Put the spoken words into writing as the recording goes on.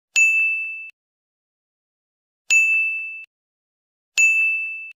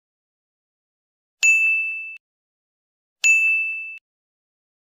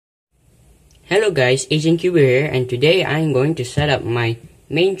Hello guys, Agent Cuber here, and today I'm going to set up my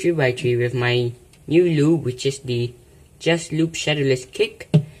main 3x3 with my new lube, which is the Just Lube Shadowless Kick,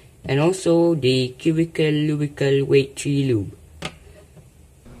 and also the Lubicle Weight 3 lube.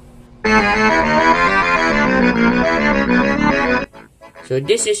 So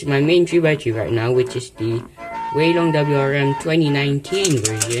this is my main 3x3 right now, which is the Waylong WRM 2019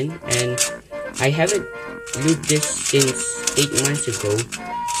 version, and I haven't lubed this since 8 months ago,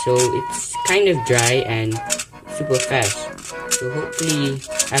 so it's kind of dry and super fast. So hopefully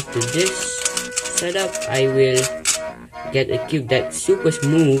after this setup I will get a cube that's super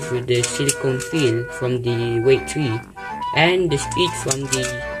smooth with the silicone feel from the Weight 3 and the speed from the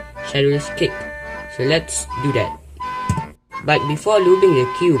Shadowless Kick. So let's do that. But before lubing the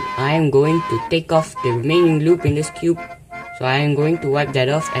cube, I am going to take off the remaining lube in this cube. So I am going to wipe that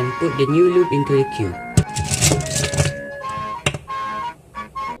off and put the new lube into the cube.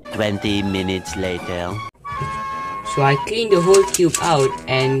 20 minutes later. So I cleaned the whole cube out,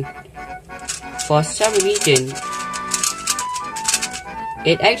 and for some reason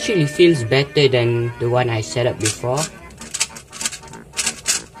it actually feels better than the one I set up before,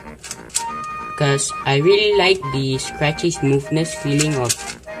 because I really like the scratchy smoothness feeling of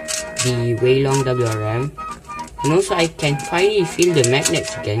the Waylong WRM, and also I can finally feel the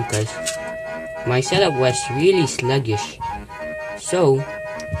magnets again because my setup was really sluggish. So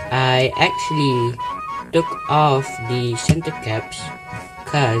I actually took off the center caps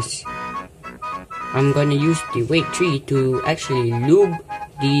because I'm gonna use the Weight 3 to actually lube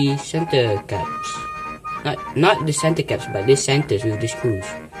the center caps. Not the center caps, but the centers with the screws.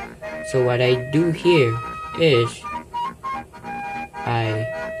 So what I do here is I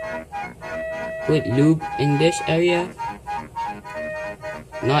put lube in this area,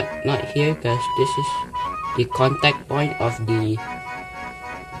 not here, because this is the contact point of the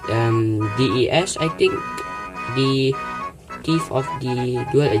DES, I think, the teeth of the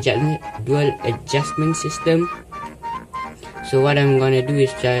dual adjustment system. So what I'm gonna do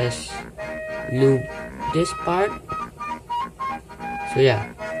is just lube this part. So yeah.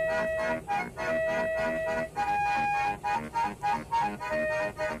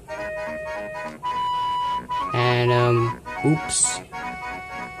 And oops,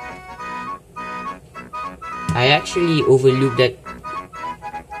 I actually overlooped that.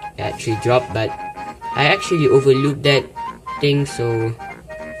 It actually dropped, but I actually overlooped that thing, so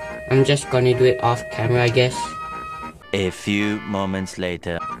I'm just gonna do it off camera, I guess. A few moments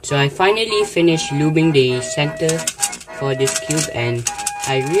later. So I finally finished lubing the center for this cube, and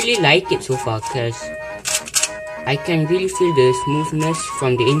I really like it so far because I can really feel the smoothness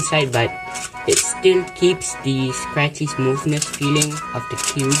from the inside, but it still keeps the scratchy smoothness feeling of the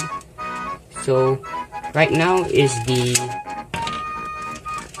cube. So right now is the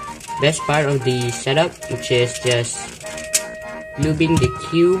best part of the setup, which is just lubing the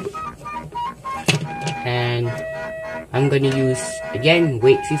cube. And I'm gonna use again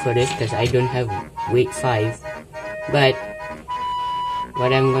Weight 3 for this because I don't have Weight 5. But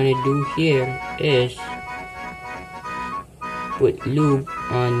what I'm gonna do here is put lube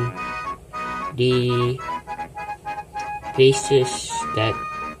on the places that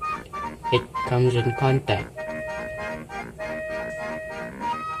it comes in contact.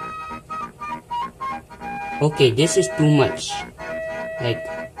 Okay, this is too much. Like,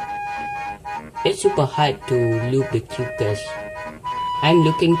 it's super hard to lube the cube because I'm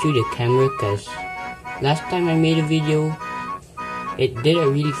looking through the camera, because last time I made a video it didn't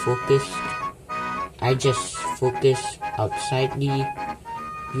really focus. I just focused outside the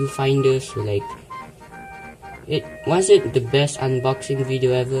viewfinder, so like it wasn't the best unboxing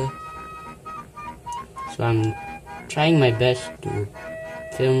video ever. So I'm trying my best to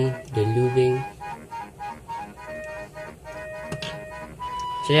film the lubing.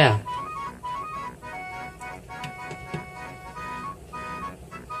 So yeah.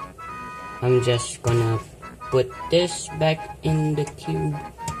 I'm just gonna put this back in the cube.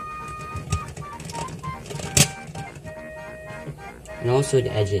 And also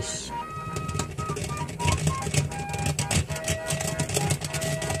the edges.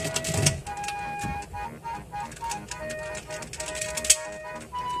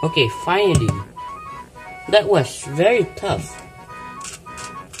 Okay, finally. That was very tough.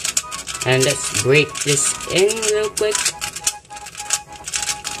 And let's break this in real quick.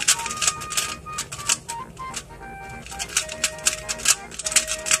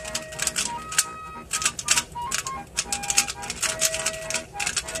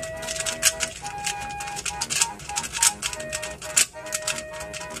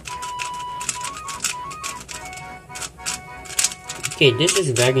 Okay, this is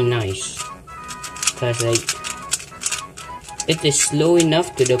very nice. because like it is slow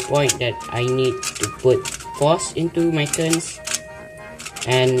enough to the point that I need to put pause into my turns,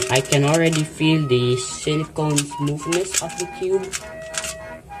 and I can already feel the silicone smoothness of the cube.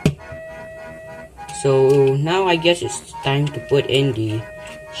 So now I guess it's time to put in the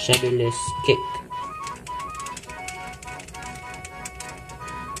shadowless kick.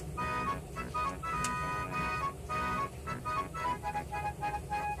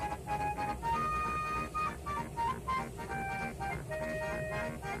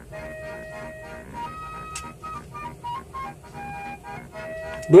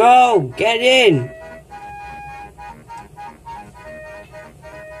 Bro, get in!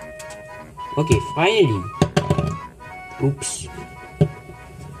 Okay, finally. Oops.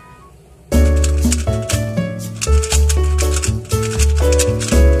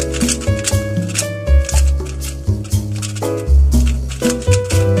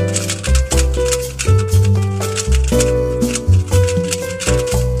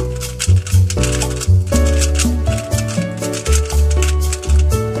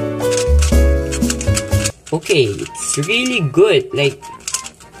 Okay, it's really good. Like,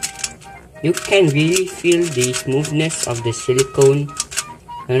 you can really feel the smoothness of the silicone,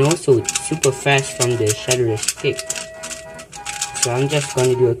 and also it's super fast from the shadowless kick. So I'm just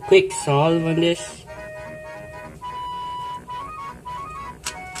gonna do a quick solve on this.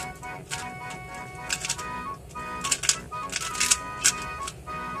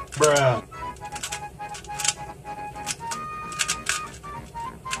 Bruh.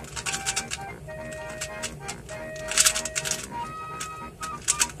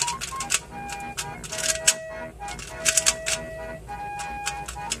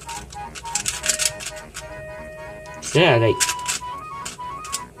 So yeah, like,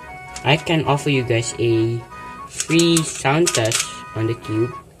 I can offer you guys a free sound test on the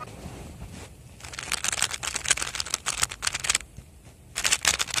cube.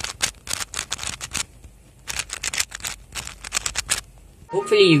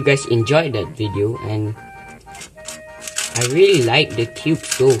 Hopefully you guys enjoyed that video, and I really like the cube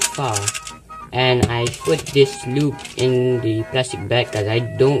so far. And I put this lube in the plastic bag because I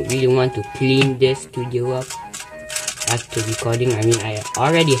don't really want to clean this studio up after recording. I mean, I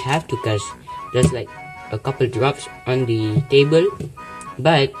already have to because there's like a couple drops on the table.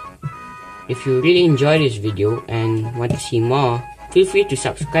 But if you really enjoyed this video and want to see more, feel free to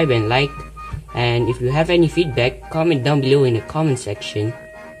subscribe and like. And if you have any feedback, comment down below in the comment section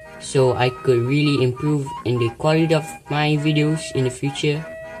so I could really improve in the quality of my videos in the future.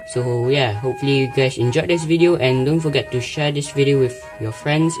 So yeah, hopefully you guys enjoyed this video, and don't forget to share this video with your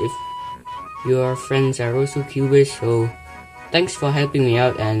friends if your friends are also cubers. So thanks for helping me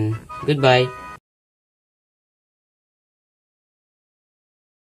out, and goodbye.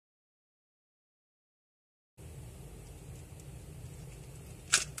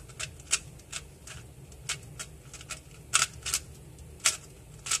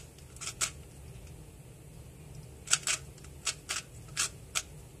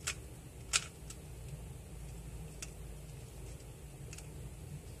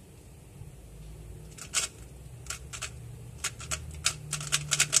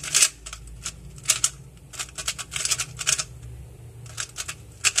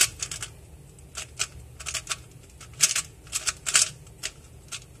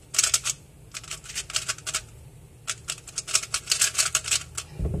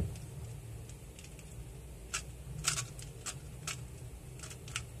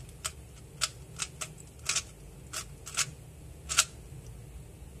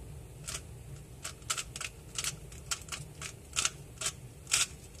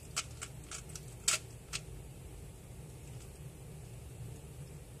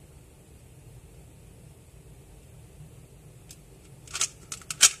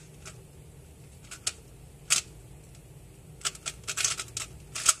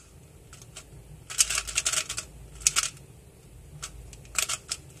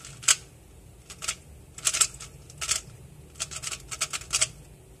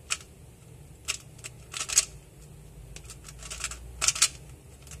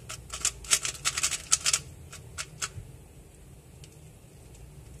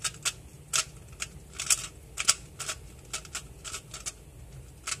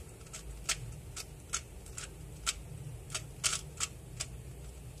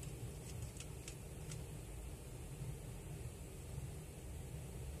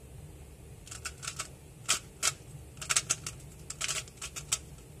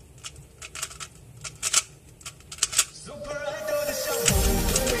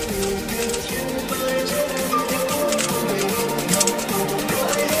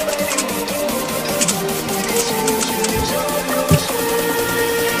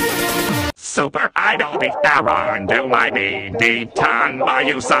 Super idol di Taron, do my me, di tan,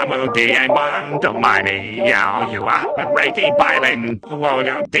 you samu, di and one, do my me, yao, you are reiki bailing, wo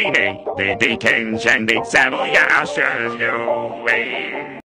you dini, di king, and di seven, ya, sure, you,